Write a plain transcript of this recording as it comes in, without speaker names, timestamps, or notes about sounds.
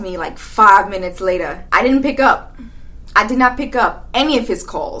me like 5 minutes later. I didn't pick up. I did not pick up any of his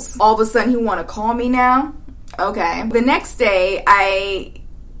calls. All of a sudden, he want to call me now? Okay. The next day, I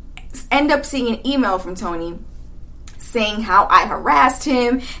end up seeing an email from Tony saying how I harassed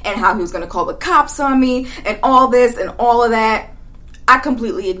him and how he was going to call the cops on me and all this and all of that. I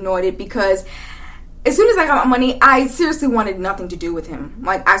completely ignored it because as soon as I got my money, I seriously wanted nothing to do with him.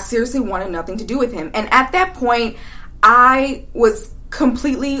 Like, I seriously wanted nothing to do with him. And at that point, I was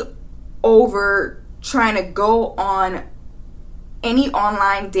completely over trying to go on any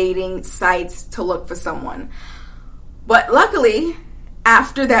online dating sites to look for someone. But luckily,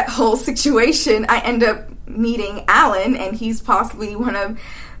 after that whole situation, I end up meeting Alan, and he's possibly one of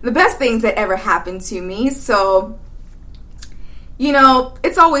the best things that ever happened to me. So, you know,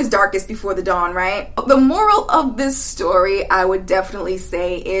 it's always darkest before the dawn, right? The moral of this story, I would definitely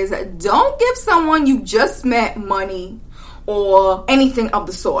say, is don't give someone you just met money or anything of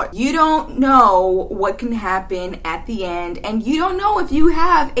the sort. You don't know what can happen at the end, and you don't know if you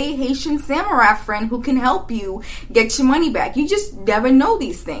have a Haitian samurai friend who can help you get your money back. You just never know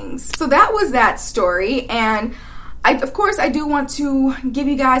these things. So that was that story, and of course, I do want to give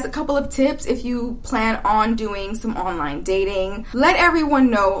you guys a couple of tips if you plan on doing some online dating. Let everyone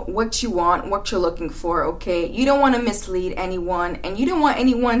know what you want, what you're looking for, okay? You don't want to mislead anyone, and you don't want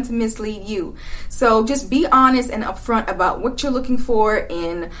anyone to mislead you. So just be honest and upfront about what you're looking for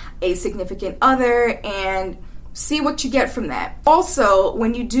in a significant other, and see what you get from that. Also,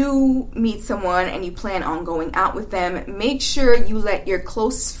 when you do meet someone and you plan on going out with them, make sure you let your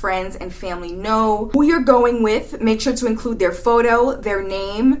closest friends and family know who you're going with. Make sure to include their photo, their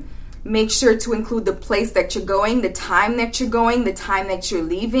name. Make sure to include the place that you're going, the time that you're going, the time that you're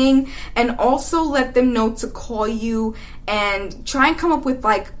leaving, and also let them know to call you and try and come up with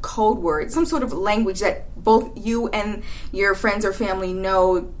like code words, some sort of language that both you and your friends or family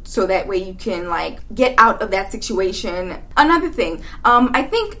know, so that way you can like get out of that situation. Another thing, I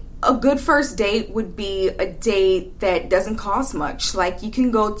think a good first date would be a date that doesn't cost much. Like, you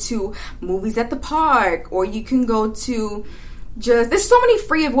can go to movies at the park, or you can go to there's so many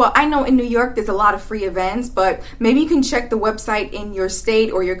free I know in New York there's a lot of free events, but maybe you can check the website in your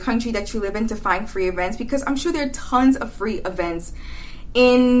state or your country that you live in to find free events, because I'm sure there are tons of free events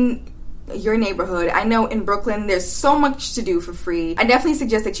in your neighborhood. I know in Brooklyn there's so much to do for free. I definitely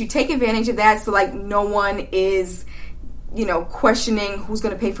suggest that you take advantage of that, so like no one is, you know, questioning who's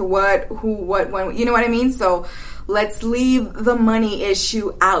going to pay for what, who, what, when, you know what I mean? So let's leave the money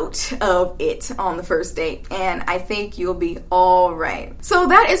issue out of it on the first date, and I think you'll be all right. So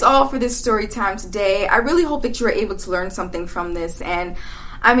that is all for this story time today. I really hope that you were able to learn something from this. And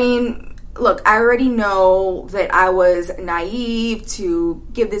I mean, look, I already know that I was naive to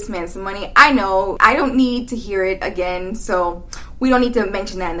give this man some money. I know I don't need to hear it again, so we don't need to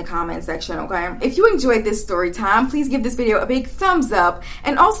mention that in the comment section, okay? If you enjoyed this story time, please give this video a big thumbs up,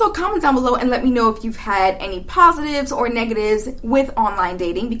 and also comment down below and let me know if you've had any positives or negatives with online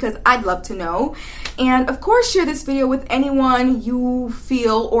dating, because I'd love to know. And of course, share this video with anyone you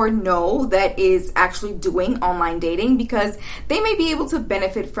feel or know that is actually doing online dating, because they may be able to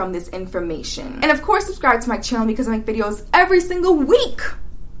benefit from this information. And of course, subscribe to my channel, because I make videos every single week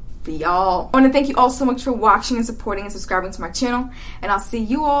for y'all. I want to thank you all so much for watching and supporting and subscribing to my channel, and I'll see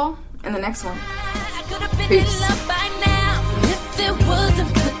you all in the next one. Peace.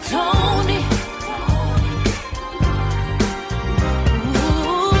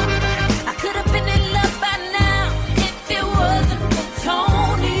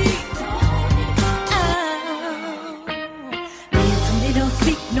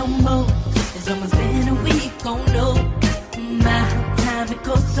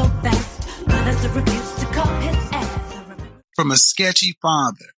 From a sketchy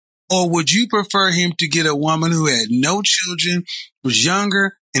father? Or would you prefer him to get a woman who had no children, was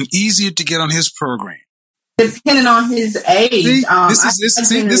younger, and easier to get on his program? Depending on his age.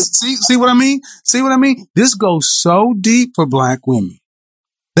 See what I mean? See what I mean? This goes so deep for black women.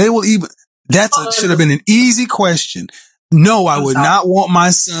 They will even, should have been an easy question. No, I would not want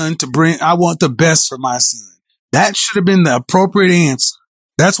my son I want the best for my son. That should have been the appropriate answer.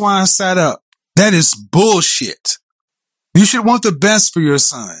 That's why I sat up. That is bullshit. You should want the best for your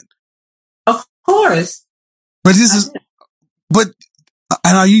son. Of course. But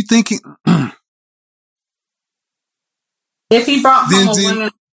and are you thinking? If he brought home a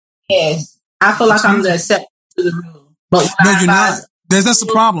woman, yes, I feel like I'm the exception to the rule. But no, you're not. That's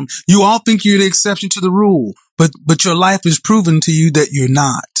the problem. You all think you're the exception to the rule, but your life is proven to you that you're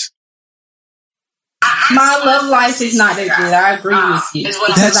not. My love life is not that good. I agree with you.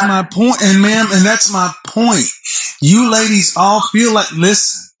 That's my point, and ma'am, and that's my point. You ladies all feel like,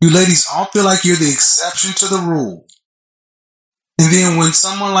 listen, you ladies all feel like you're the exception to the rule. And then when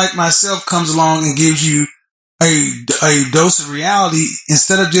someone like myself comes along and gives you a dose of reality,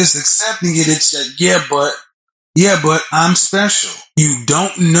 instead of just accepting it, it's that, yeah, but I'm special. You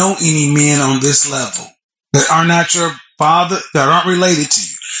don't know any men on this level that are not your father, that aren't related to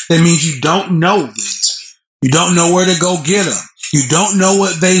you. That means you don't know these. You don't know where to go get them. You don't know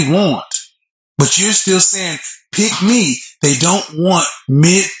what they want. But you're still saying, pick me. They don't want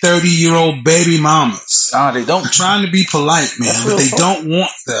mid-30-year-old baby mamas. No, they don't. I'm trying to be polite, man, but they don't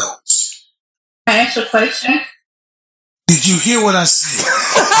want those. Can I ask you a question? Did you hear what I said?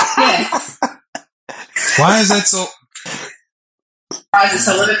 Yes. Why is that so? Why is it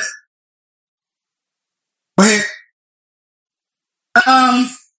so? Go ahead.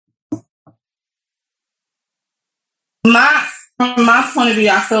 From my point of view,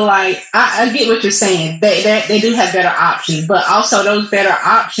 I feel like I get what you're saying. They do have better options, but also those better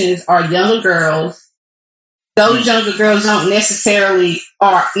options are younger girls. Those younger girls don't necessarily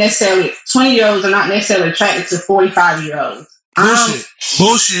 20-year-olds are not necessarily attracted to 45-year-olds.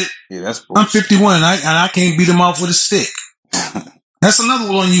 Bullshit. Yeah, that's bullshit. I'm 51 and I can't beat them off with a stick. That's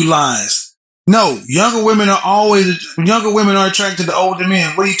another one of you lies. No, younger women are attracted to older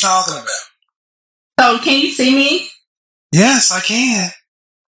men. What are you talking about? So can you see me? Yes, I can.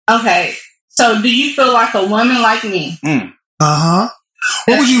 Okay. So do you feel like a woman like me? Uh-huh.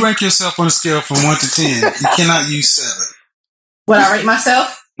 What would you rank yourself on a scale from 1 to 10? You cannot use 7. Would I rate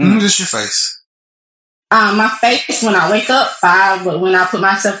myself? Just your face. My face when I wake up, 5, but when I put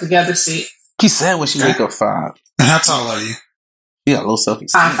myself together, 6. She said when she wake up 5. And how tall are you? You got low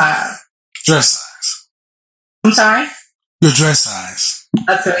self-esteem. 5'5". Dress size. I'm sorry? Your dress size.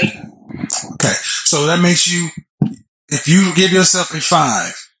 A 3. Okay. So that makes you, if you give yourself a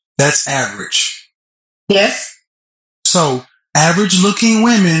 5, that's average. Yes. So average looking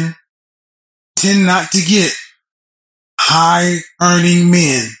women tend not to get high earning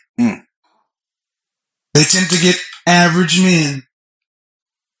men. They tend to get average men.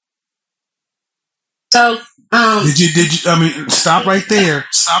 So, did you, I mean, stop right there.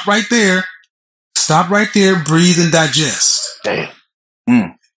 Stop right there. Stop right there. Breathe and digest. Damn.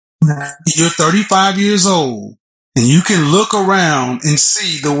 You're 35 years old and you can look around and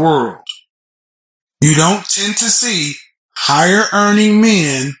see the world. You don't tend to see higher earning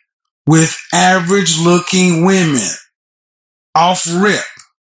men with average looking women. Off rip.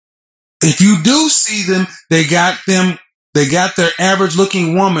 If you do see them, they got their average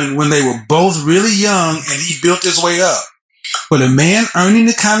looking woman when they were both really young and he built his way up. But a man earning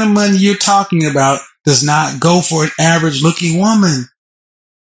the kind of money you're talking about does not go for an average looking woman.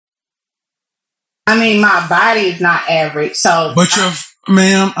 I mean, my body is not average, so. But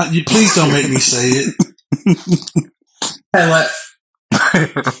ma'am, you please don't make me say it. Say what?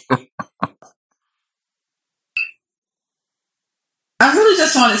 I really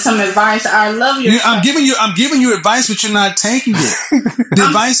just wanted some advice. I love your. I'm giving you advice, but you're not taking it. The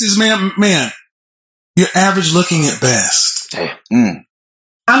advice is, ma'am, you're average looking at best.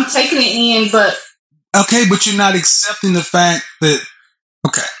 I'm taking it in, but okay, but you're not accepting the fact that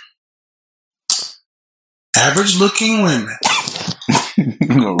average looking women,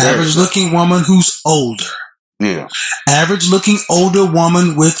 average looking woman who's older, average looking older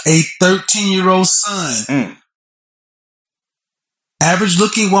woman with a 13-year-old son. Average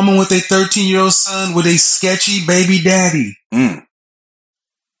looking woman with a 13-year-old son with a sketchy baby daddy.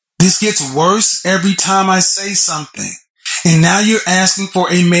 This gets worse every time I say something. And now you're asking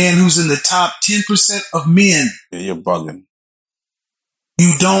for a man who's in the top 10% of men. Yeah, you're bugging.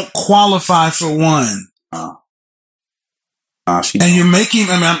 You don't qualify for one. And you're making,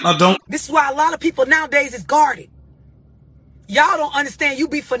 I don't. This is why a lot of people nowadays is guarded. Y'all don't understand. You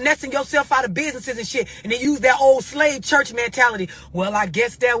be finessing yourself out of businesses and shit, and they use that old slave church mentality. Well, I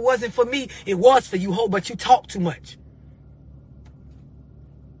guess that wasn't for me. It was for you, ho, but you talk too much.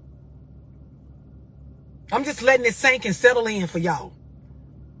 I'm just letting it sink and settle in for y'all.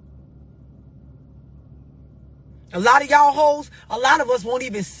 A lot of y'all hoes, a lot of us won't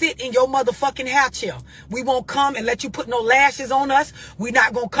even sit in your motherfucking hair chair. We won't come and let you put no lashes on us. We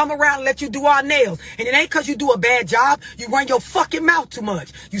not gonna come around and let you do our nails. And it ain't cause you do a bad job. You run your fucking mouth too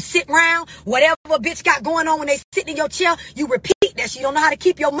much. You sit around, whatever a bitch got going on when they sit in your chair, you repeat that shit. You don't know how to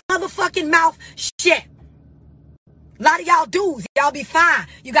keep your motherfucking mouth shut. A lot of y'all dudes, y'all be fine.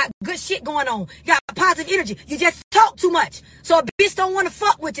 You got good shit going on. You got positive energy. You just talk too much. So a bitch don't want to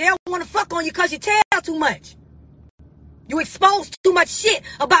fuck with you. They don't want to fuck on you cause you tell too much. You expose too much shit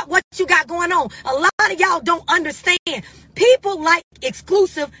about what you got going on. A lot of y'all don't understand. People like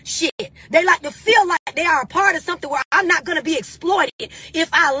exclusive shit. They like to feel like they are a part of something where I'm not going to be exploited if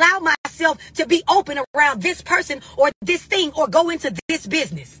I allow myself to be open around this person or this thing or go into this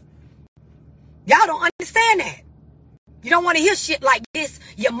business. Y'all don't understand that. You don't want to hear shit like this.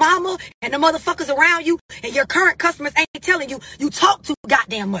 Your mama and the motherfuckers around you and your current customers ain't telling you you talk too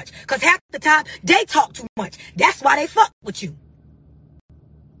goddamn much. Because half the time, they talk too much. That's why they fuck with you.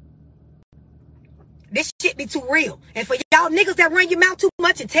 This shit be too real. And for y'all niggas that run your mouth too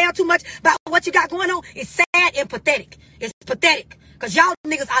much and tell too much about what you got going on, it's sad and pathetic. It's pathetic. Because y'all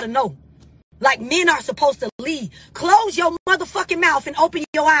niggas ought to know. Like men are supposed to lead. Close your motherfucking mouth and open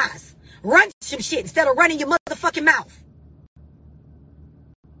your eyes. Run some shit instead of running your motherfucking mouth.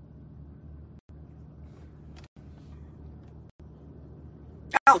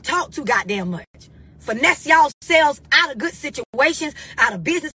 Y'all talk too goddamn much. Finesse y'all selves out of good situations, out of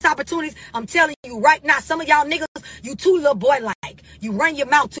business opportunities. I'm telling you right now, some of y'all niggas, you too little boy like. You run your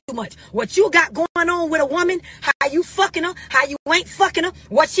mouth too much. What you got going on with a woman, how you fucking her, how you ain't fucking her,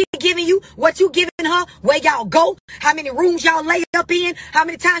 what she giving you, what you giving her, where y'all go, how many rooms y'all lay up in, how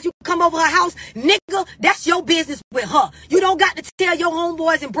many times you come over her house. Nigga, that's your business with her. You don't got to tell your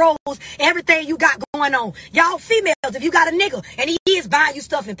homeboys and bros everything you got going on. Y'all females, if you got a nigga and he is buying you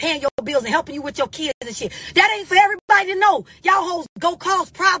stuff and paying your bills and helping you with your kids and shit, that ain't for everybody to know. Y'all hoes go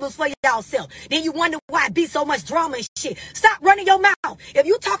cause problems for y'all self. Then you wonder why it be so much drama and shit. Stop running your mouth. If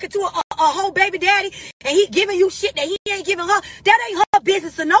you talking to a whole baby daddy and he giving you shit that he ain't giving her, that ain't her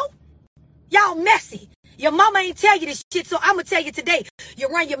business to know. Y'all messy. Your mama ain't tell you this shit, so I'm gonna tell you today. You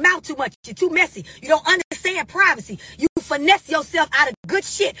run your mouth too much. You're too messy. You don't understand privacy. You finesse yourself out of good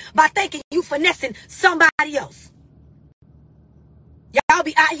shit by thinking you finessing somebody else. Y'all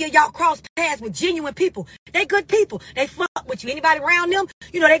be out here, y'all cross paths with genuine people. They good people. They fuck with you. Anybody around them,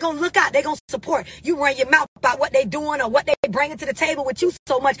 you know, they gonna look out. They gonna support. You run your mouth about what they doing or what they bringing to the table with you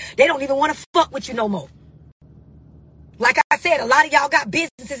so much, they don't even want to fuck with you no more. Like I said, a lot of y'all got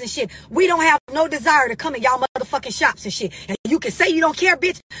businesses and shit. We don't have no desire to come in y'all motherfucking shops and shit. And you can say you don't care,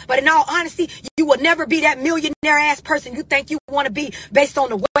 bitch, but in all honesty, you will never be that millionaire ass person you think you want to be based on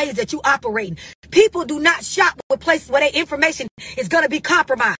the ways that you operating. People do not shop with places where their information is going to be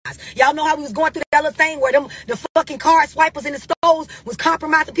compromised. Y'all know how we was going through that other thing where the fucking card swipers in the stores was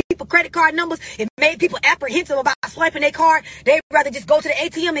compromising people credit card numbers. It made people apprehensive about swiping their card. They'd rather just go to the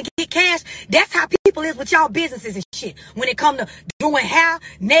ATM and get cash. That's how people is with y'all businesses and shit. When it come to doing hair,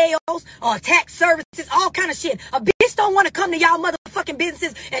 nails, tax services, all kind of shit. A bitch don't want to come to y'all motherfucking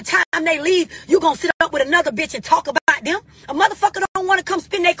businesses and time they leave, you gonna sit up with another bitch and talk about them. A motherfucker don't want to come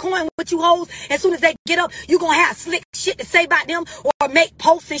spend their coin with you hoes. As soon as they get up, you gonna have slick shit to say about them or make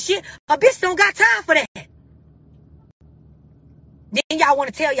posts and shit. A bitch don't got time for that. Then y'all want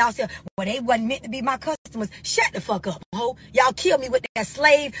to tell y'allself, well, they wasn't meant to be my customers. Shut the fuck up, ho. Y'all kill me with that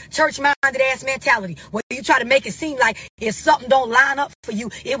slave, church-minded ass mentality where you try to make it seem like if something don't line up for you,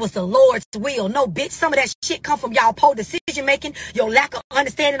 it was the Lord's will. No, bitch, some of that shit come from y'all poor decision-making, your lack of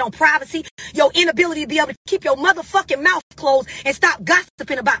understanding on privacy, your inability to be able to keep your motherfucking mouth closed and stop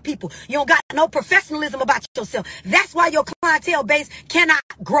gossiping about people. You don't got no professionalism about yourself. That's why your clientele base cannot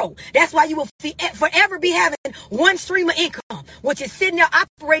grow. That's why you will forever be having one stream of income, which is sitting there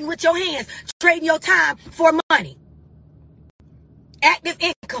operating with your hands, trading your time for money. Active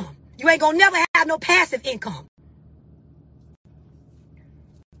income. You ain't gonna never have no passive income.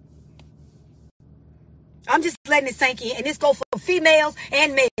 I'm just letting it sink in. And this go for females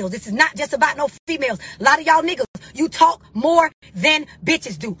and males. This is not just about no females. A lot of y'all niggas, you talk more than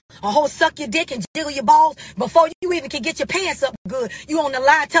bitches do. A whole suck your dick and jiggle your balls before you even can get your pants up good. You on the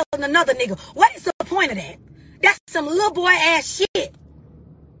line telling another nigga. What is the point of that? That's some little boy ass shit.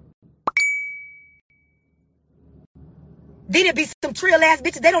 Then it be some trill ass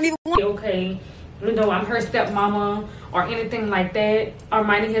bitches. They don't even want. Okay, you know, I'm her stepmama or anything like that.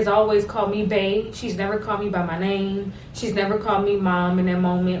 Armani has always called me bae. She's never called me by my name. She's never called me mom in that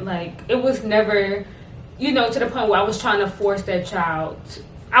moment. Like, it was never, you know, to the point where I was trying to force that child.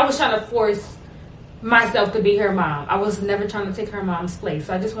 I was trying to force myself to be her mom. I was never trying to take her mom's place.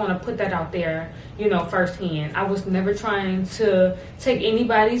 So I just want to put that out there, you know, firsthand. I was never trying to take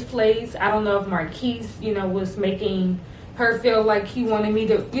anybody's place. I don't know if Marquise, you know, was making her feel like he wanted me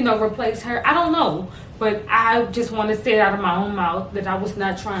to, you know, replace her. I don't know. But I just want to say it out of my own mouth that I was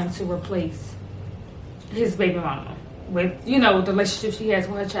not trying to replace his baby mama with, you know, the relationship she has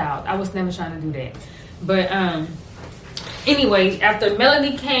with her child. I was never trying to do that. But anyway, after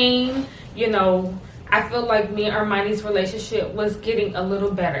Melanie came, you know, I feel like me and Armani's relationship was getting a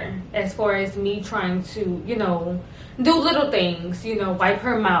little better as far as me trying to, you know, do little things, you know, wipe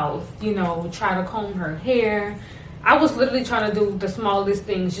her mouth, you know, try to comb her hair. I was literally trying to do the smallest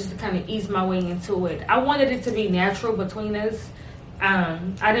things just to kind of ease my way into it. I wanted it to be natural between us.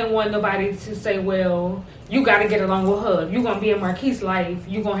 I didn't want nobody to say, well, you got to get along with her. You're going to be in Marquis' life.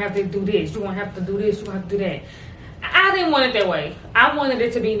 You're going to have to do this. You're going to have to do this. You're going to have to do that. I didn't want it that way. I wanted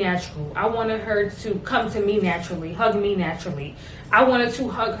it to be natural. I wanted her to come to me naturally, hug me naturally. I wanted to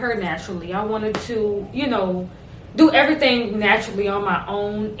hug her naturally. I wanted to, you know, do everything naturally on my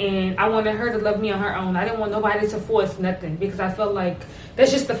own, and I wanted her to love me on her own. I didn't want nobody to force nothing because I felt like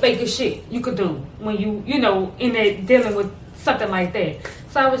that's just the fakest shit you could do when you know, in that dealing with something like that.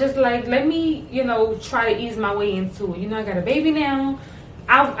 So I was just like, let me, you know, try to ease my way into it. You know, I got a baby now.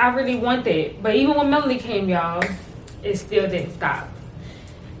 I really want that. But even when Melanie came, y'all, it still didn't stop.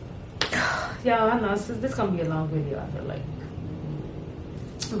 Y'all, I know this is gonna be a long video, I feel like.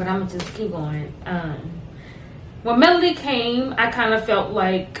 But I'm gonna just keep going. When Melody came, I kind of felt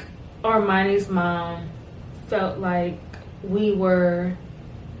like Armani's mom felt like we were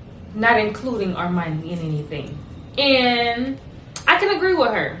not including Armani in anything. And I can agree with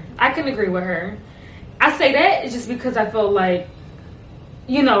her. I say that just because I felt like,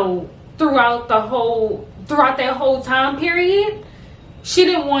 you know, throughout that whole time period, she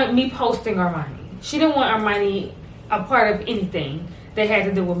didn't want me posting Armani. She didn't want Armani a part of anything that had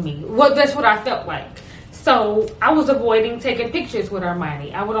to do with me. Well, that's what I felt like. So I was avoiding taking pictures with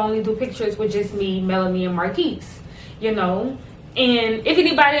Armani. I would only do pictures with just me, Melanie, and Marquis, you know. And if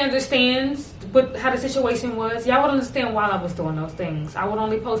anybody understands how the situation was, y'all would understand why I was doing those things. I would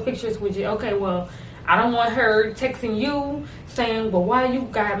only post pictures with you. Okay, well, I don't want her texting you saying, well, why you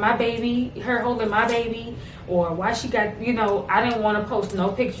got my baby, her holding my baby, or why she got, you know, I didn't want to post no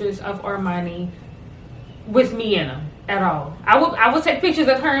pictures of Armani with me in them at all. I would take pictures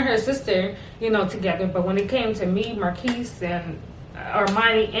of her and her sister, you know, together, but when it came to me, Marquis, and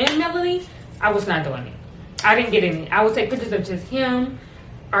Armani and Melanie, I was not doing it. I didn't get any. I would take pictures of just him,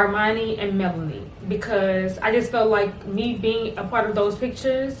 Armani, and Melanie, because I just felt like me being a part of those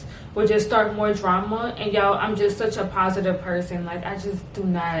pictures would just start more drama. And y'all, I'm just such a positive person. Like, I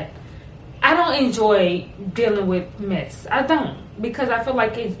don't enjoy dealing with mess. I don't, because I feel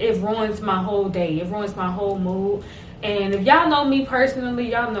like it ruins my whole day. It ruins my whole mood. And if y'all know me personally,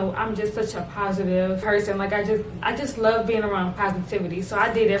 y'all know I'm just such a positive person. Like, I just love being around positivity. So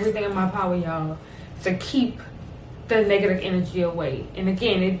I did everything in my power, y'all, to keep the negative energy away. And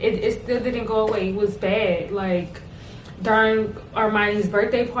again, it still didn't go away. It was bad. Like, during Armani's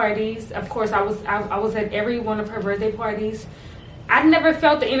birthday parties, of course, I was at every one of her birthday parties. I never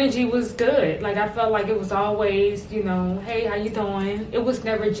felt the energy was good. Like, I felt like it was always, you know, hey, how you doing? It was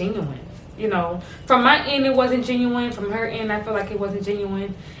never genuine. You know, from my end, it wasn't genuine. From her end, I felt like it wasn't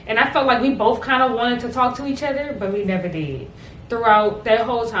genuine. And I felt like we both kind of wanted to talk to each other, but we never did. Throughout that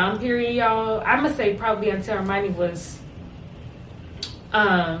whole time period, y'all, I'm going to say probably until Armani was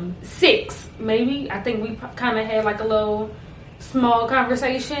 6, maybe. I think we kind of had like a little small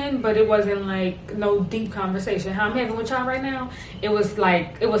conversation, but it wasn't like no deep conversation. How I'm having with y'all right now, it was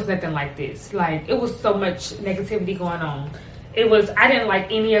nothing like this. Like, it was so much negativity going on. I didn't like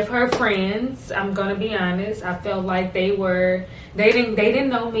any of her friends. I'm gonna be honest. I felt like they didn't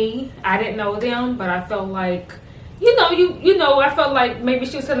know me. I didn't know them, but I felt like, I felt like maybe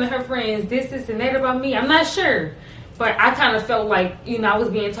she was telling her friends this and that about me. I'm not sure, but I kind of felt like, I was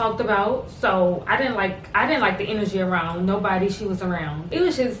being talked about. So I didn't like the energy around nobody she was around. It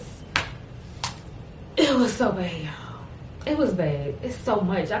was so bad, y'all. It was bad. It's so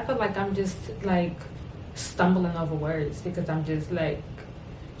much. I feel like I'm just like stumbling over words because I'm just like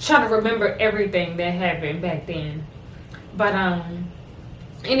trying to remember everything that happened back then. But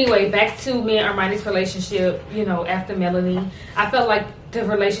anyway, back to me and Armani's relationship, after Melanie. I felt like the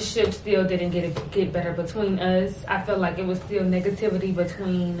relationship still didn't get better between us. I felt like it was still negativity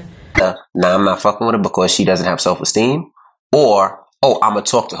between. Now I'm not fucking with her because she doesn't have self-esteem, or I'm gonna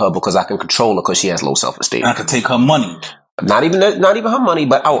talk to her because I can control her because she has low self-esteem. I can take her money. Not even her money,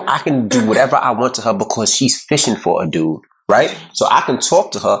 but I can do whatever I want to her because she's fishing for a dude, right? So I can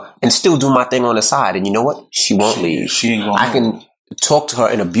talk to her and still do my thing on the side, and you know what? She won't leave. She ain't going. I can talk to her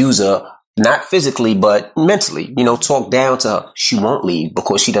and abuse her, not physically, but mentally. Talk down to her. She won't leave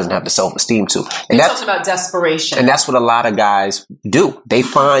because she doesn't have the self-esteem to. And you talked about desperation, and that's what a lot of guys do. They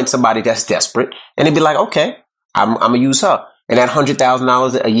find somebody that's desperate, and they be like, "Okay, I'm gonna use her." And that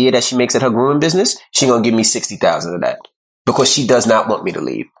 $100,000 a year that she makes at her grooming business, she gonna give me $60,000 of that. because she does not want me to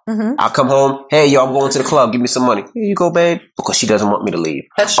leave. I'll come home. Hey, yo, I'm going to the club. Give me some money. Here you go, babe. Because she doesn't want me to leave.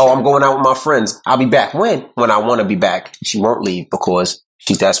 That's true. I'm going out with my friends. I'll be back. When I want to be back. She won't leave because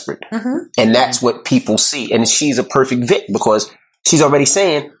she's desperate. And that's what people see. And she's a perfect victim because she's already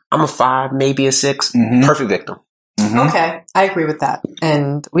saying, I'm a 5, maybe a 6. Perfect victim. Okay, I agree with that.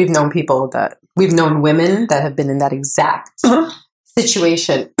 And we've known women that have been in that exact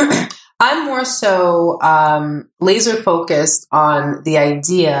situation. I'm more so laser focused on the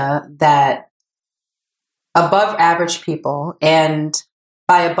idea that above average people, and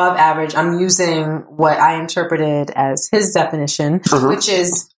by above average, I'm using what I interpreted as his definition, which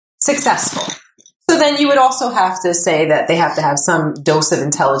is successful. So then you would also have to say that they have to have some dose of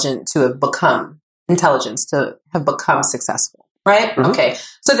intelligence to have become successful, right? Okay.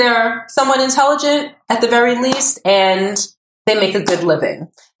 So they're somewhat intelligent at the very least, and they make a good living.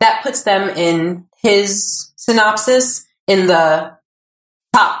 That puts them in his synopsis in the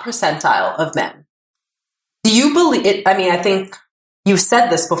top percentile of men. Do you believe it? I mean, I think you've said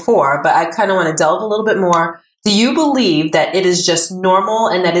this before, but I kind of want to delve a little bit more. Do you believe that it is just normal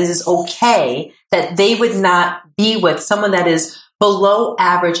and that it is okay that they would not be with someone that is below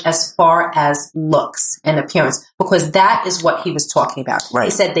average as far as looks and appearance? Because that is what he was talking about. Right.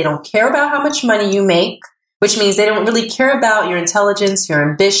 He said they don't care about how much money you make, which means they don't really care about your intelligence, your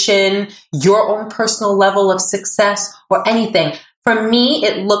ambition, your own personal level of success, or anything. For me,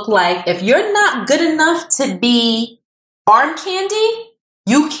 it looked like if you're not good enough to be arm candy,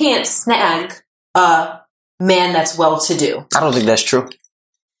 you can't snag a man that's well-to-do. I don't think that's true.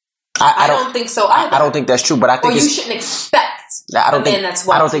 I don't think so either. I don't think that's true, but I think you shouldn't expect a man that's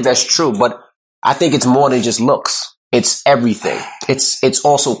well-to-do. I don't think that's true, but I think it's more than just looks. It's everything. It's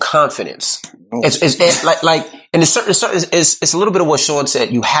also confidence. It's like and it's a little bit of what Sean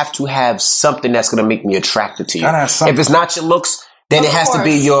said. You have to have something that's going to make me attracted to you. If it's not your looks, then it has to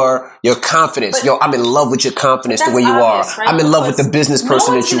be your confidence. But, I'm in love with your confidence the way you obvious, are. Right? I'm in love with the business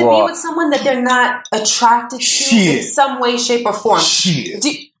person that you are. Be with someone that they're not attracted to in some way, shape, or form.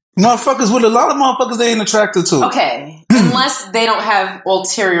 Motherfuckers with a lot of motherfuckers they ain't attracted to. Okay. Unless they don't have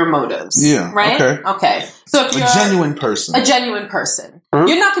ulterior motives. Yeah. Right? Okay. So if you're a genuine person.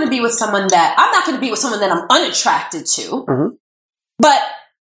 You're not going to be with someone that I'm unattracted to. But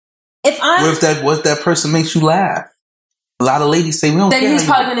what if that person makes you laugh? A lot of ladies say we don't care. Then he's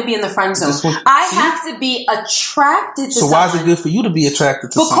probably going to be in the friend zone. I have to be attracted to someone. So why is it good for you to be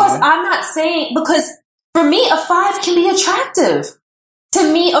attracted to someone? Because for me, a 5 can be attractive. To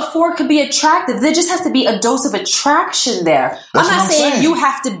me, a 4 could be attractive. There just has to be a dose of attraction there. I'm not saying you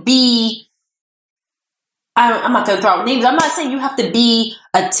have to be, I'm not going to throw out names. I'm not saying you have to be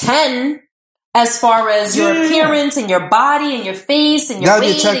a 10 as far as your appearance and your body and your face and your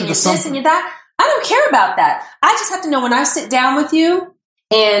weight and your this and your that. I don't care about that. I just have to know when I sit down with you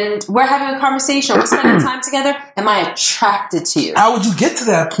and we're having a conversation, we're spending time together, am I attracted to you? How would you get to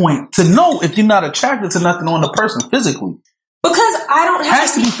that point to know if you're not attracted to nothing on the person physically? Because I don't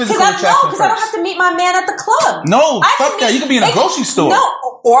have to be physically attracted. Because I don't have to meet my man at the club. No, fuck that. You can be in a grocery store. No,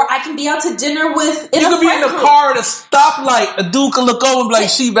 or I can be out to dinner with. You can be in the car at a stoplight. A dude can look over and be like,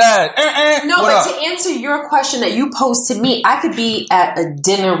 "She bad." No, but to answer your question that you posed to me, I could be at a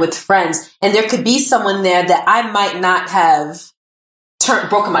dinner with friends, and there could be someone there that I might not have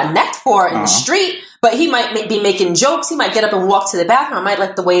broken my neck for in the street. But he might be making jokes. He might get up and walk to the bathroom. I might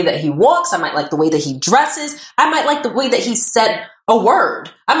like the way that he walks. I might like the way that he dresses. I might like the way that he said a word.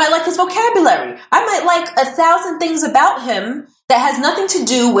 I might like his vocabulary. I might like 1,000 things about him that has nothing to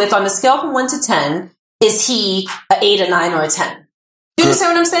do with, on a scale from 1 to 10, is he an 8, a 9, or a 10? You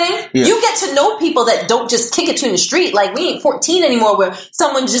understand what I'm saying? Yeah. You get to know people that don't just kick it to you in the street. Like, we ain't 14 anymore where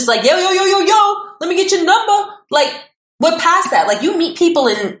someone's just like, yo, let me get your number. Like, we're past that. Like, you meet people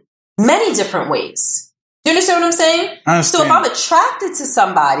in many different ways. Do you understand what I'm saying? I understand. So if I'm attracted to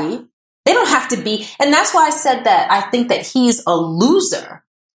somebody, they don't have to be, and that's why I said that I think that he's a loser.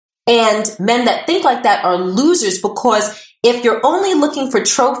 And men that think like that are losers, because if you're only looking for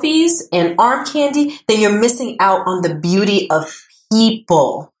trophies and arm candy, then you're missing out on the beauty of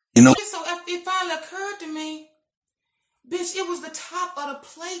people. So it finally occurred to me, bitch, it was the top of the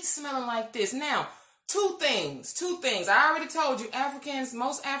plate smelling like this. Now, Two things. I already told you,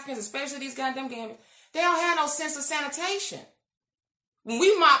 most Africans, especially these goddamn Gambians, they don't have no sense of sanitation. When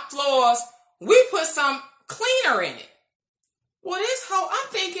we mop floors, we put some cleaner in it. Well, this hoe, I'm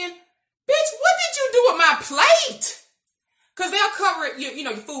thinking, bitch, what did you do with my plate? Because they'll cover it,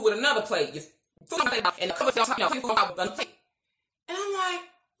 your food with another plate. Your food and cover it on top, your food with another plate. And I'm like,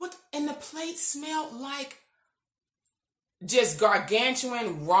 what? And the plate smelled like just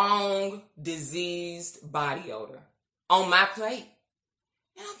gargantuan, wrong, diseased body odor. on my plate.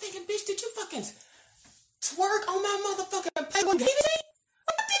 And I'm thinking, bitch, did you fucking twerk on my motherfucking plate? What did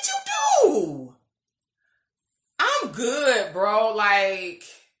you do? I'm good, bro. Like,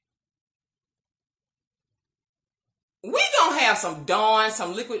 we gonna have some Dawn,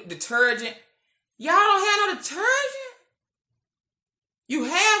 some liquid detergent. Y'all don't have no detergent? You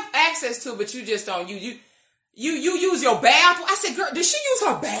have access to it, but you just don't. You use your bath. I said, girl, did she use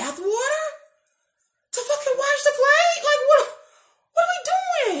her bath water to fucking wash the plate? Like, what are we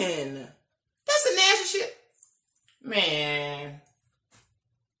doing? That's the nasty shit. Man,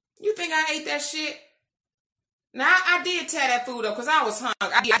 you think I ate that shit? Now, I did tear that food up because I was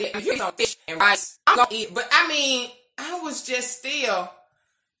hungry. I did some fish and rice. I'm gonna eat. But, I mean, I was just still,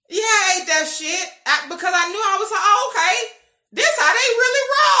 I ate that shit because I knew I was like, oh, okay, this how they really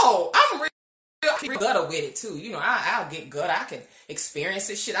roll. I'm real gutter with it, too. You know, I'll get gutter. I can experience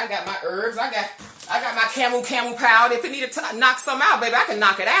this shit. I got my herbs. I got my camel powder. If it needed to knock something out, baby, I can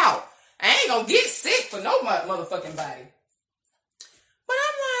knock it out. I ain't gonna get sick for no motherfucking body. But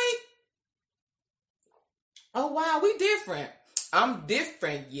I'm like, oh, wow, we different. I'm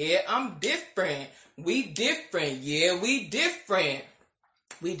different. Yeah, I'm different. We different. Yeah, we different.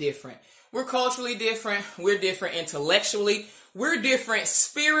 We different. We're culturally different. We're different intellectually. We're different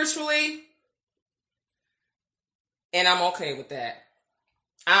spiritually. And I'm okay with that.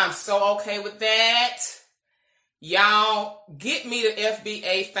 I'm so okay with that. Y'all, get me the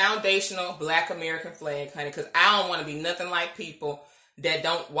FBA foundational Black American flag, honey, because I don't want to be nothing like people that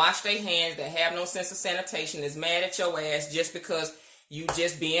don't wash their hands, that have no sense of sanitation, is mad at your ass just because you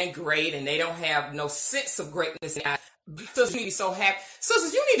just being great and they don't have no sense of greatness. Sisters, you need to be so happy.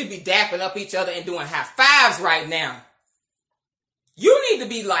 Sisters, you need to be dapping up each other and doing high fives right now. You need to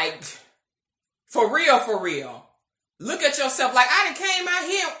be like, for real. Look at yourself like, I done came out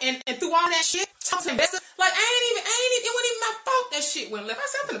here and through all that shit. Like, it wasn't even my fault that shit went left. I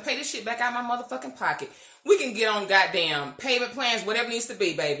said, I'm gonna pay this shit back out of my motherfucking pocket. We can get on goddamn payment plans, whatever needs to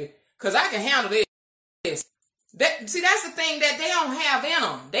be, baby. Because I can handle this. That's the thing that they don't have in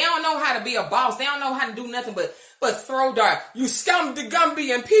them. They don't know how to be a boss. They don't know how to do nothing but throw dart. You scum the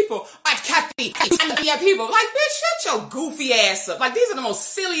Gumbian people. I Kathy, people. Like, bitch, shut your goofy ass up. Like, these are the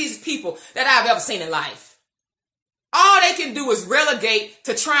most silliest people that I've ever seen in life. All they can do is relegate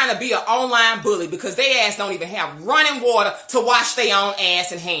to trying to be an online bully because they ass don't even have running water to wash their own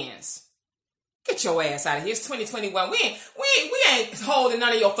ass and hands. Get your ass out of here. It's 2021. We ain't holding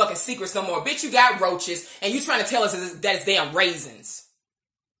none of your fucking secrets no more. Bitch, you got roaches and you trying to tell us that it's damn raisins.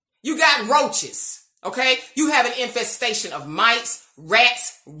 You got roaches, okay? You have an infestation of mice,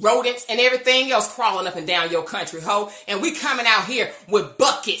 rats, rodents, and everything else crawling up and down your country, ho. And we coming out here with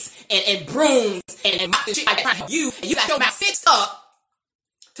buckets and brooms and shit like you. And you got your mouth fixed up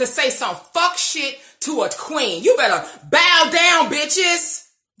to say some fuck shit to a queen. You better bow down, bitches.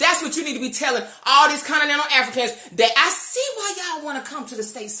 That's what you need to be telling all these continental Africans that I see why y'all want to come to the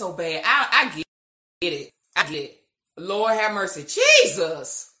States so bad. I get it. I get it. Lord have mercy.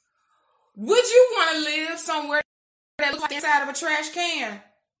 Jesus. Would you want to live somewhere that looks like inside of a trash can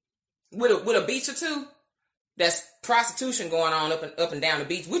with a beach or two? That's prostitution going on up and down the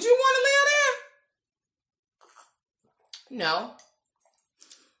beach. Would you want to live there? No.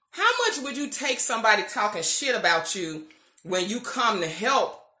 How much would you take somebody talking shit about you when you come to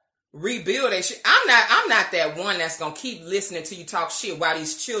help rebuild that shit? I'm not that one that's gonna keep listening to you talk shit while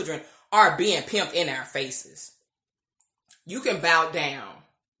these children are being pimped in our faces. You can bow down.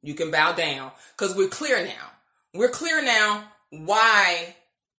 You can bow down because we're clear now. We're clear now why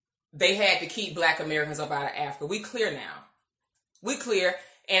they had to keep Black Americans up out of Africa. We clear now. We clear.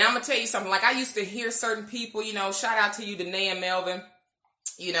 And I'm gonna tell you something. Like, I used to hear certain people, you know, shout out to you, Danae and Melvin.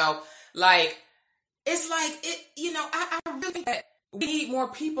 You know, like, it's like it. You know, I really think that we need more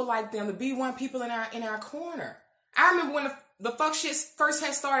people like them to be one people in our corner. I remember when the fuck shit first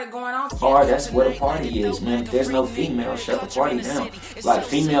had started going on. Oh, that's where the party is, man. There's no female. Shut the party down. Like,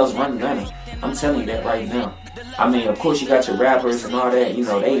 females run Atlanta. I'm telling you that right now. I mean, of course you got your rappers and all that. You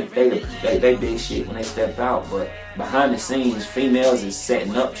know, they big shit when they step out. But behind the scenes, females is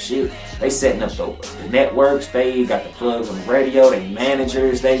setting up shit. They setting up the networks. They got the plugs on the radio. They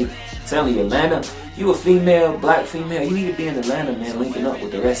managers. They telling you, Atlanta, you a female, black female, you need to be in Atlanta, man, linking up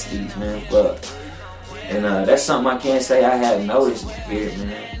with the rest of these, man. But and that's something I can't say I hadn't noticed here,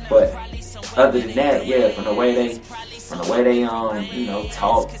 man. But other than that, yeah, from the way they you know,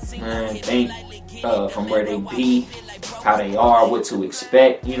 talk, man, think, from where they be, how they are, what to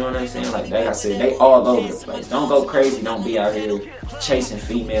expect, you know what I'm saying? Like I said, they all over the place. Don't go crazy, don't be out here chasing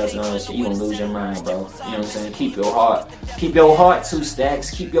females and all that shit. You gonna lose your mind, bro. You know what I'm saying? Keep your heart 2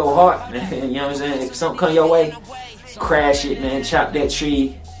 stacks. Keep your heart, man. You know what I'm saying? If something come your way, crash it, man, chop that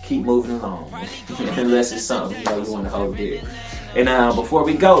tree, keep moving along, man. Unless it's something, you know, you want to hold dear. And before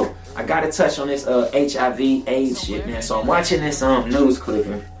we go, I gotta touch on this HIV AIDS shit, man. So I'm watching this news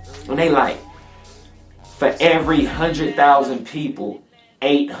clipping, and they like, for every 100,000 people,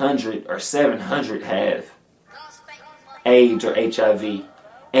 800 or 700 have AIDS or HIV.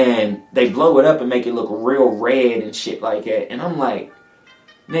 And they blow it up and make it look real red and shit like that. And I'm like,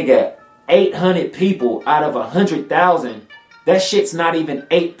 nigga, 800 people out of 100,000, that shit's not even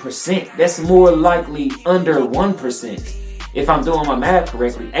 8%. That's more likely under 1%. If I'm doing my math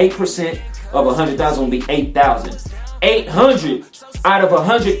correctly, 8% of 100,000 will be 8,000. 800 out of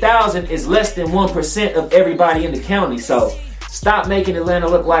 100,000 is less than 1% of everybody in the county. So stop making Atlanta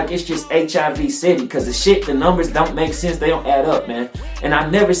look like it's just HIV city, because the numbers don't make sense. They don't add up, man. And I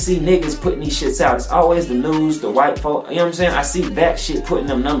never see niggas putting these shits out. It's always the news, the white folk. You know what I'm saying? I see that shit putting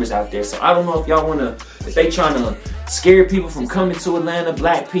them numbers out there. So I don't know if y'all want to, if they trying to scare people from coming to Atlanta,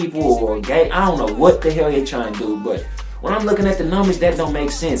 black people or gay. I don't know what the hell they trying to do, but when I'm looking at the numbers, that don't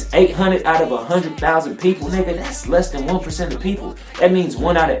make sense. 800 out of 100,000 people, nigga, that's less than 1% of people. That means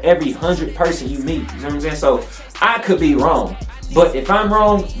 1 out of every 100 person you meet. You know what I'm saying? So I could be wrong. But if I'm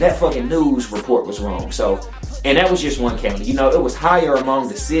wrong, that fucking news report was wrong. So, and that was just one county. You know, it was higher among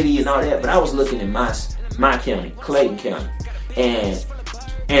the city and all that. But I was looking at my county, Clayton County.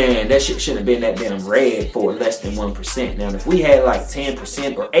 And that shit shouldn't have been that damn red for less than 1%. Now, if we had like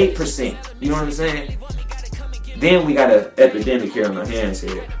 10% or 8%, you know what I'm saying? Then we got an epidemic here on our hands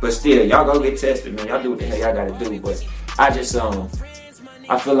here. But still, y'all go get tested, man. Y'all do what the hell y'all gotta do. But I just,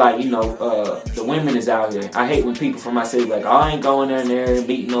 I feel like, you know, the women is out here. I hate when people from my city like, oh, I ain't going down there and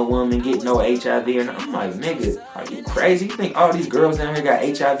beating no woman, getting no HIV. And I'm like, nigga, are you crazy? You think all these girls down here got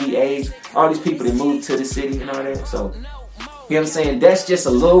HIV, AIDS? All these people that moved to the city and all that? So, you know what I'm saying? That's just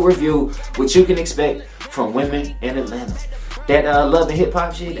a little review, what you can expect from women in Atlanta. That love and hip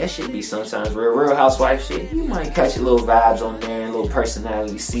hop shit, that shit be sometimes real housewife shit. You might catch your little vibes on there and little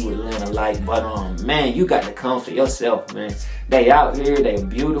personality, see what Atlanta like. But man, you got to come for yourself, man. They out here, they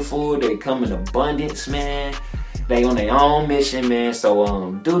beautiful, they come in abundance, man. They on their own mission, man.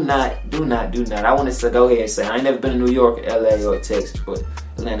 So do not. I wanted to go ahead and say I ain't never been to New York, or LA, or Texas, but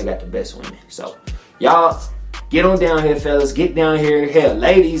Atlanta got the best women. So y'all get on down here, fellas. Get down here. Hell,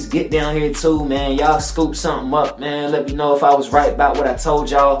 ladies, get down here too, man. Y'all scoop something up, man. Let me know if I was right about what I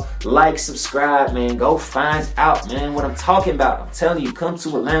told y'all. Like, subscribe, man. Go find out, man, what I'm talking about. I'm telling you, come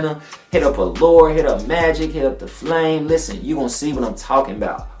to Atlanta. Hit up Allure, hit up Magic, hit up The Flame. Listen, you gonna see what I'm talking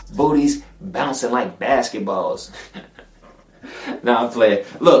about. Booties bouncing like basketballs. Nah, I'm playing.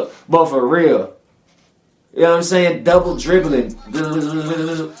 Look, but for real. You know what I'm saying? Double dribbling.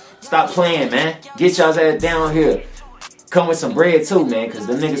 Stop playing, man. Get y'all's ass down here. Come with some bread too, man, because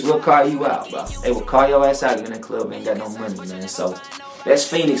the niggas will call you out, bro. They will call your ass out in the club. Ain't got no money, man. So that's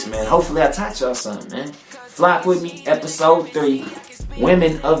Phoenix, man. Hopefully I taught y'all something, man. Flock with me, episode 3.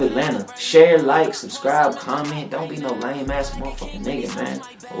 Women of Atlanta. Share, like, subscribe, comment. Don't be no lame ass motherfucking nigga, man.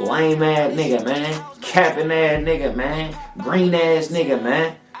 Lame ass nigga, man. Capping ass nigga, man. Green ass nigga,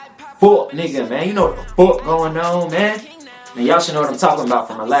 man. Fuck nigga, man. You know what the fuck going on, man. And y'all should know what I'm talking about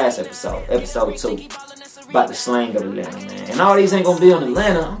from my last episode, episode 2, about the slang of Atlanta, man. And all these ain't gonna be on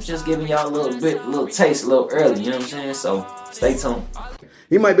Atlanta. I'm just giving y'all a little taste, a little early. You know what I'm saying? So stay tuned.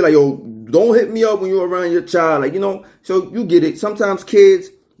 He might be like, yo, don't hit me up when you're around your child. Like, you know, so you get it. Sometimes kids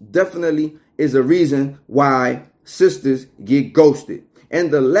definitely is a reason why sisters get ghosted.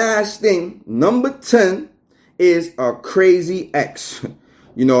 And the last thing, number 10, is a crazy ex.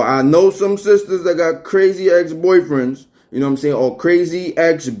 You know, I know some sisters that got crazy ex-boyfriends. You know what I'm saying? Or crazy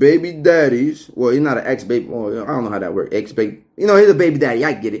ex-baby daddies. Well, he's not an ex-baby. Well, I don't know how that works. Ex-baby. You know, he's a baby daddy.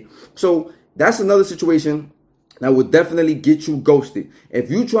 I get it. So that's another situation that would definitely get you ghosted. If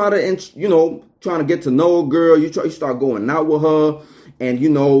you try to, trying to get to know a girl, you start going out with her, and, you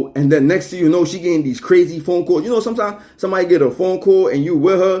know, and then next thing you know, she getting these crazy phone calls. You know, sometimes somebody get a phone call and you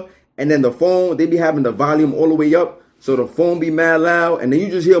with her, and then the phone, they be having the volume all the way up. So the phone be mad loud, and then you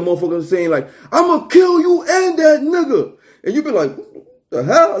just hear motherfuckers saying like, I'm gonna kill you and that nigga. And you be like, what the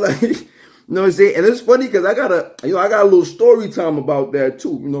hell? Like, you know what I'm saying? And it's funny because I got a little story time about that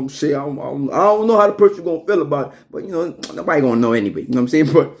too. You know what I'm saying? I don't know how the person gonna feel about it, but, you know, nobody gonna know anyway. You know what I'm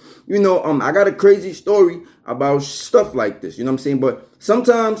saying? But, you know, I got a crazy story about stuff like this. You know what I'm saying? But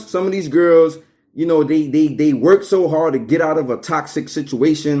sometimes some of these girls, you know, they work so hard to get out of a toxic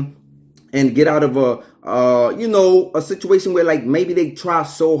situation and get out of a situation where, like, maybe they try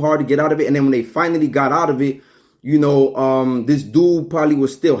so hard to get out of it, and then when they finally got out of it, you know, this dude probably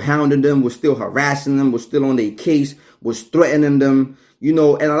was still hounding them, was still harassing them, was still on their case, was threatening them, You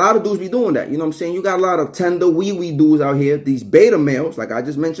know, and a lot of dudes be doing that. You know what I'm saying? You got a lot of tender wee dudes out here. These beta males, like I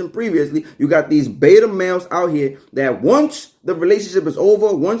just mentioned previously, you got these beta males out here that once the relationship is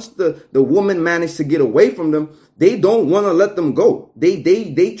over, once the woman managed to get away from them, they don't want to let them go.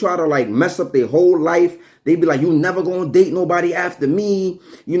 They try to like mess up their whole life. They be like, you never gonna date nobody after me,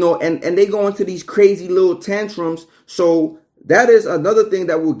 you know, and they go into these crazy little tantrums. So that is another thing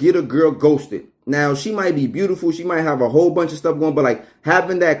that will get a girl ghosted. Now, she might be beautiful. She might have a whole bunch of stuff going, but like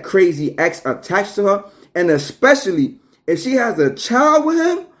having that crazy ex attached to her, and especially if she has a child with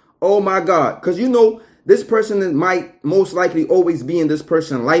him, oh my God. Because, you know, this person might most likely always be in this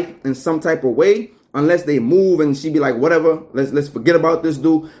person's life in some type of way, unless they move and she be like, whatever, let's forget about this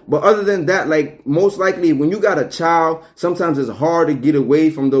dude. But other than that, like most likely when you got a child, sometimes it's hard to get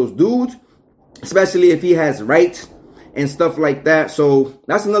away from those dudes, especially if he has rights and stuff like that. So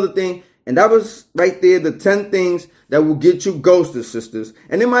that's another thing. And that was right there, the 10 things that will get you ghosted, sisters.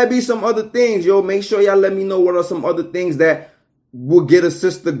 And there might be some other things, yo. Make sure y'all let me know what are some other things that will get a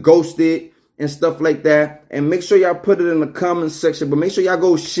sister ghosted and stuff like that. And make sure y'all put it in the comment section. But make sure y'all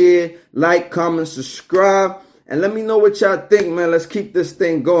go share, like, comment, subscribe. And let me know what y'all think, man. Let's keep this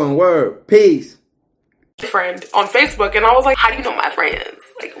thing going. Word. Peace. Friend on Facebook, and I was like, how do you know my friends?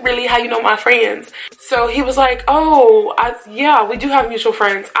 Like, really, how you know my friends? So he was like, oh, yeah, we do have mutual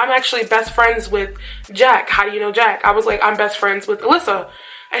friends. I'm actually best friends with Jack. How do you know Jack? I was like, I'm best friends with Alyssa.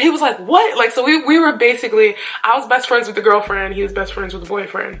 And he was like, what? Like, so we were basically, I was best friends with the girlfriend, he was best friends with the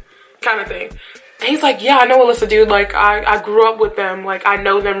boyfriend, kind of thing. And he's like, yeah, I know Alyssa, dude. Like, I grew up with them. Like, I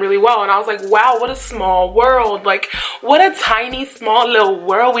know them really well. And I was like, wow, what a small world. Like, what a tiny, small little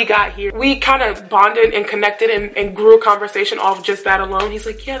world we got here. We kind of bonded and connected and grew a conversation off just that alone. He's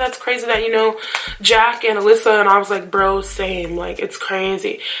like, yeah, that's crazy that you know Jack and Alyssa. And I was like, bro, same. Like, it's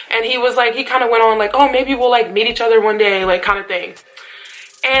crazy. And he was like, he kind of went on like, oh, maybe we'll like meet each other one day, like kind of thing.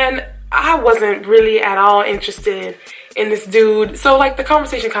 And I wasn't really at all interested in this dude. So like the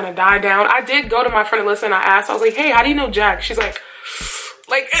conversation kind of died down. I did go to my friend Alyssa and I asked, I was like, hey, how do you know Jack? She's like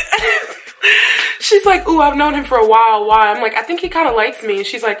she's like, ooh, I've known him for a while. Why? I'm like, I think he kind of likes me. And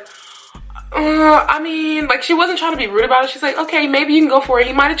she's like, I mean, like she wasn't trying to be rude about it. She's like, okay, maybe you can go for it.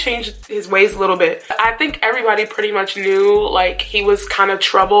 He might have changed his ways a little bit. I think everybody pretty much knew like he was kind of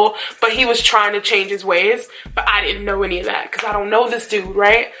trouble, but he was trying to change his ways. But I didn't know any of that because I don't know this dude,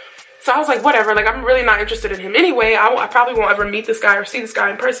 right? So I was like, whatever, like I'm really not interested in him anyway. I probably won't ever meet this guy or see this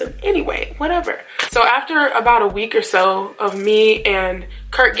guy in person anyway, whatever. So after about a week or so of me and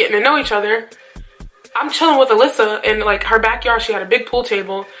Kurt getting to know each other, I'm chilling with Alyssa in like her backyard. She had a big pool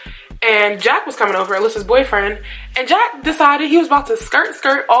table and Jack was coming over, Alyssa's boyfriend. And Jack decided he was about to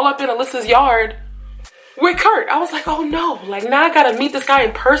skirt all up in Alyssa's yard with Kurt. I was like, oh no, like now I gotta meet this guy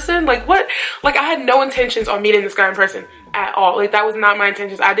in person. Like what? Like I had no intentions on meeting this guy in person at all. Like that was not my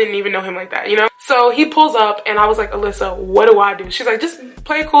intentions. I didn't even know him like that, you know? So he pulls up and I was like, Alyssa, what do I do? She's like, just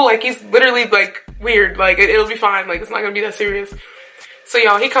play it cool. Like he's literally like weird. Like it'll be fine. Like it's not gonna be that serious. So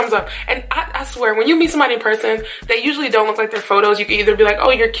y'all, he comes up and I swear when you meet somebody in person, they usually don't look like their photos. You can either be like,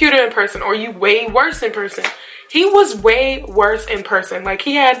 oh, you're cuter in person or you way worse in person. He was way worse in person. Like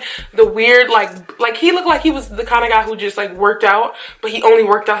he had the weird, like he looked like he was the kind of guy who just like worked out, but he only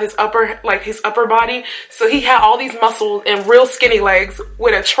worked out his upper body. So he had all these muscles and real skinny legs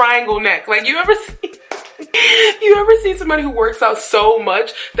with a triangle neck. Like you ever see somebody who works out so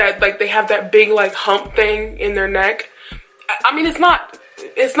much that like they have that big like hump thing in their neck? I mean, it's not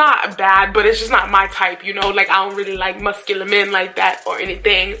bad, but it's just not my type, you know? Like, I don't really like muscular men like that or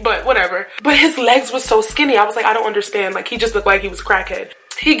anything, but whatever. But his legs were so skinny. I was like, I don't understand. Like, he just looked like he was a crackhead.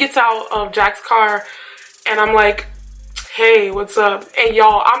 He gets out of Jack's car, and I'm like, hey, what's up? And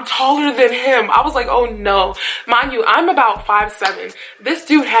y'all, I'm taller than him. I was like, oh no. Mind you, I'm about 5'7". This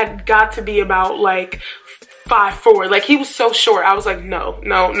dude had got to be about, like, 5'4". Like he was so short. I was like, no.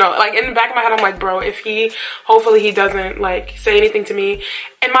 Like in the back of my head, I'm like, bro, hopefully he doesn't like say anything to me.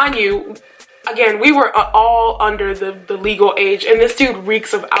 And mind you, again, we were all under the legal age and this dude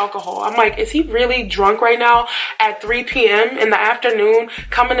reeks of alcohol. I'm like, is he really drunk right now at 3 p.m. in the afternoon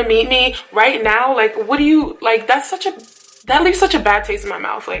coming to meet me right now? Like, what do you, like, that leaves such a bad taste in my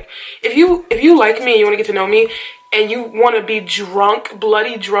mouth. Like if you like me and you want to get to know me, and you want to be drunk,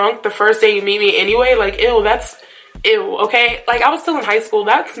 bloody drunk, the first day you meet me anyway, like, ew, that's ew, okay? Like, I was still in high school.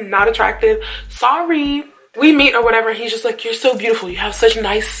 That's not attractive. Sorry. We meet or whatever. He's just like, you're so beautiful. You have such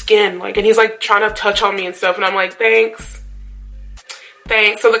nice skin. Like, and he's, like, trying to touch on me and stuff. And I'm like, thanks.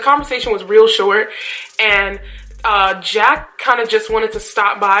 So the conversation was real short. And Jack kind of just wanted to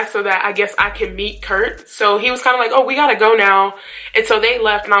stop by so that I guess I can meet Kurt. So he was kind of like, oh, we gotta go now. And so they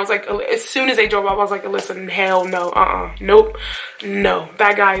left, and I was like, as soon as they drove off, I was like, listen, hell no, nope, no,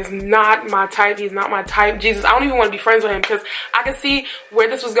 that guy is not my type. He's not my type. Jesus, I don't even want to be friends with him, because I could see where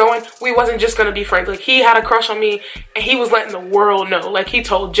this was going. We wasn't just gonna be friends. Like, he had a crush on me, and he was letting the world know. Like, he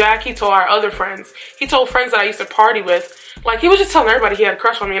told Jack, he told our other friends, he told friends that I used to party with. Like, he was just telling everybody he had a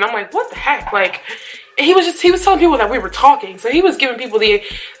crush on me, and I'm like, what the heck? Like, he was telling people that we were talking. So he was giving people the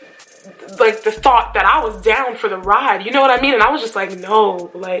thought that I was down for the ride. You know what I mean? And I was just like,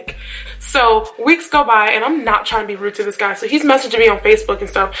 no. Like, so weeks go by, and I'm not trying to be rude to this guy. So he's messaging me on Facebook and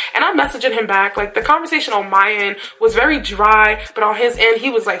stuff, and I'm messaging him back. Like, the conversation on my end was very dry, but on his end,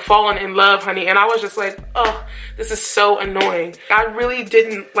 he was like falling in love, honey. And I was just like, oh, this is so annoying. I really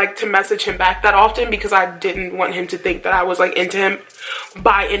didn't like to message him back that often, because I didn't want him to think that I was like into him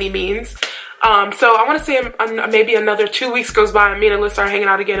by any means. So I want to say maybe another 2 weeks goes by, and me and Alyssa are hanging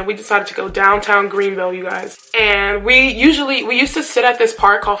out again, and we decided to go downtown Greenville, you guys. And we used to sit at this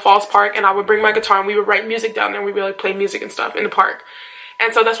park called Falls Park, and I would bring my guitar, and we would write music down there. We would like play music and stuff in the park.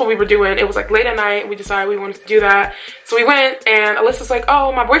 And so that's what we were doing. It was like late at night. We decided we wanted to do that. So we went, and Alyssa's like,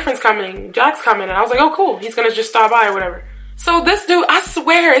 oh, my boyfriend's coming. Jack's coming. And I was like, oh, cool. He's going to just stop by or whatever. So this dude, I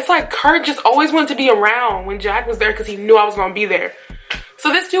swear, it's like Kurt just always wanted to be around when Jack was there, because he knew I was going to be there.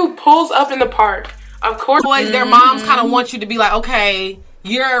 So this dude pulls up in the park. Of course, boys, their moms kind of want you to be like, okay,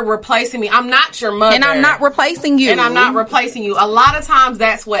 you're replacing me. I'm not your mother. And I'm not replacing you. And I'm not replacing you. A lot of times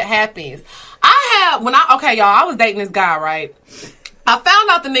that's what happens. I was dating this guy, right? I found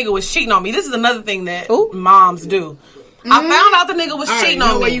out the nigga was cheating on me. This is another thing that moms do. I found out the nigga was cheating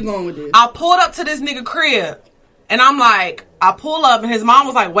on me. Where you going with this? I pulled up to this nigga crib, and I'm like, I pull up, and his mom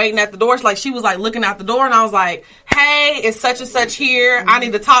was like waiting at the door. She was like looking out the door, and I was like, hey, it's such and such here. I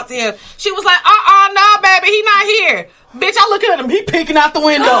need to talk to him. She was like, nah, baby, he not here. Bitch, I looking at him. He peeking out the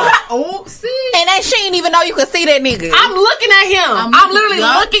window. Oopsie. And that she didn't even know you could see that nigga. I'm looking at him. I'm literally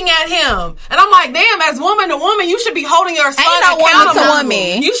looking at him. And I'm like, damn, as woman to woman, you should be holding your son accountable. Woman to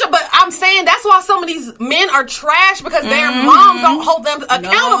woman. You should, but I'm saying that's why some of these men are trash, because their moms don't hold them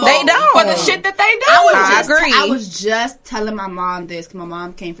accountable. They don't. For the shit that they do. I agree. I was just telling my mom this, because my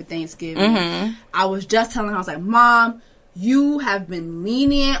mom came for Thanksgiving. I was just telling her, I was like, Mom, you have been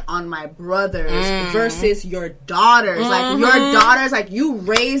lenient on my brothers versus your daughters. Like, your daughters, like, you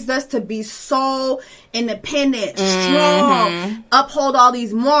raised us to be so independent, strong, uphold all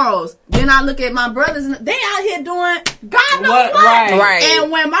these morals. Then I look at my brothers, and they out here doing God knows what. Right.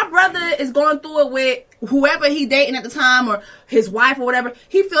 And when my brother is going through it with whoever he dating at the time, or his wife or whatever,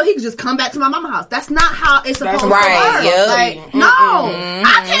 he feel he can just come back to my mama's house. That's not how it's supposed to work. Yep. Like, no,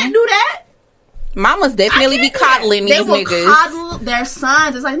 I can't do that. Mamas definitely be coddling these niggas. They will coddle their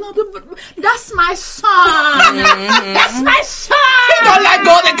sons. It's like, no, that's my son. That's my son. He gonna let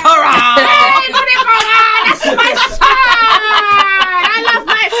go of the Quran. Hey, go to Quran. That's my son. I love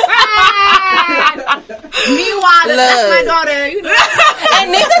my son. Meanwhile, that's my daughter. You know?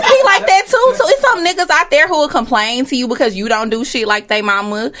 And niggas be like that too. So it's some niggas out there who will complain to you because you don't do shit like they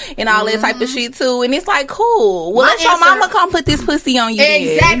mama and all that type of shit too. And it's like, cool. Well, let your mama come put this pussy on you.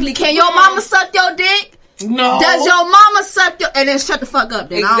 Exactly. Can your mama suck your dick? No. Does your mama suck your... And then shut the fuck up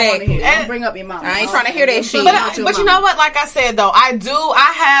then. Exactly. I don't want to hear it. Don't bring up your mama. I ain't trying to hear that shit. But you know what? Like I said, though, I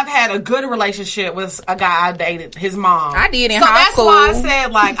have had a good relationship with a guy I dated, his mom. I did in high school. So that's why I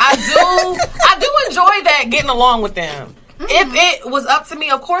said, like, I do enjoy that, getting along with them. If it was up to me,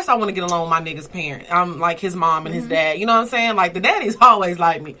 of course I want to get along with my nigga's parent. I'm like his mom and his dad. You know what I'm saying? Like, the daddy's always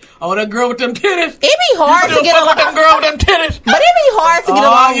like me. Oh, that girl with them titties. It be hard to get along with that girl with them titties. But it be hard to get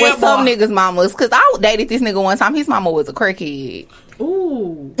along with some niggas' mamas. Because I dated this nigga one time. His mama was a crackhead.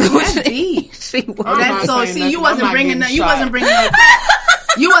 Ooh, that's deep. She was. So see, you wasn't bringing no crack.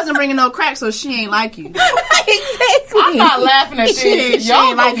 You wasn't bringing no crack, so she ain't like you. Exactly. I'm not laughing at this. She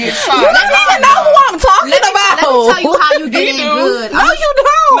ain't like you. Let me know who I'm talking about. Let me tell you how you get in good. No, you don't.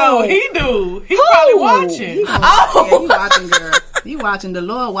 No, he do. He probably watching. He watching, girl. He watching. The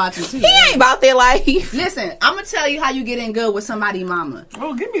Lord watching too. He ain't about their life. Listen, I'm gonna tell you how you get in good with somebody mama.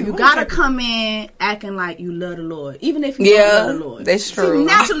 Oh, give me. You gotta come in acting like you love the Lord, even if you don't love the Lord. That's true. See,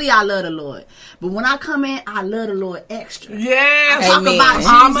 naturally, I love the Lord, but when I come in, I love the Lord extra. Yeah, I talk about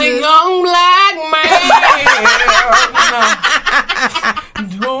Jesus. I'm a young black man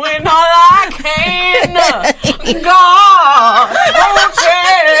doing all I can. God, don't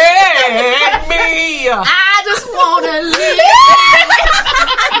take me. I just wanna live.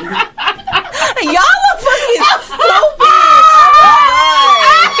 Y'all are fucking stupid.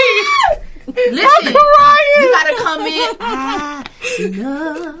 Listen, you gotta come in. I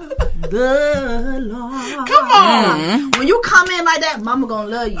love the Lord. Come on. When you come in like that, mama gonna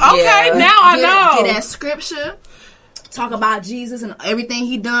love you. Okay, now I know. Get that scripture. Talk about Jesus and everything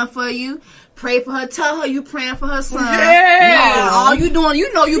he done for you. Pray for her. Tell her you praying for her son. Yes. All you doing,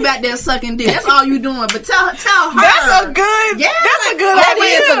 you know you back there sucking dick. That's all you doing. But tell her. That's a good. Yeah, that's a good That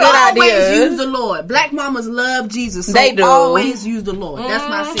idea. is a good idea. Always use the Lord. Black mamas love Jesus. So They do. Always use the Lord. That's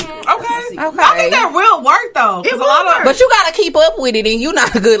my secret. Okay. I think that will work though. It A lot of But you gotta keep up with it, and you're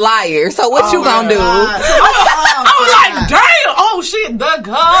not a good liar. So what you gonna do? I was like, damn! Oh shit, the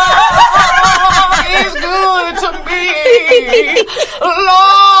God is good to me.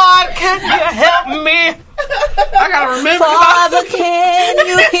 Lord, can you help me? I gotta remember. Father, can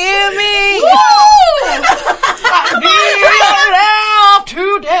you hear me? I need your love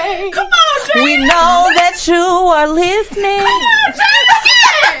today. Come on, Jay. We know that you are listening.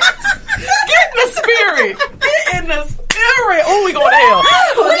 Get in the spirit. Get in the spirit. Oh, we going to hell.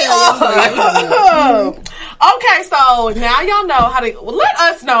 Okay, so now y'all know how to. Well, let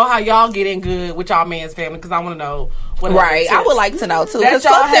us know how y'all get in good with y'all man's family, because I want to know. What Right, I would like to know too. Because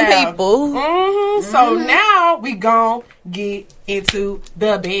y'all fuck them have. people. So now we gon' get into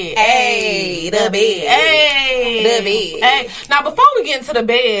the bed. Hey, the bed. Hey, The bed. Hey. Now before we get into the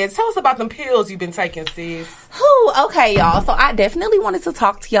beds, tell us about them pills you've been taking, sis. Whew, okay, y'all. So I definitely wanted to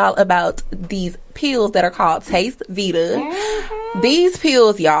talk to y'all about these pills that are called Taste Vita. These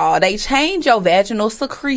pills, y'all, they change your vaginal secretion.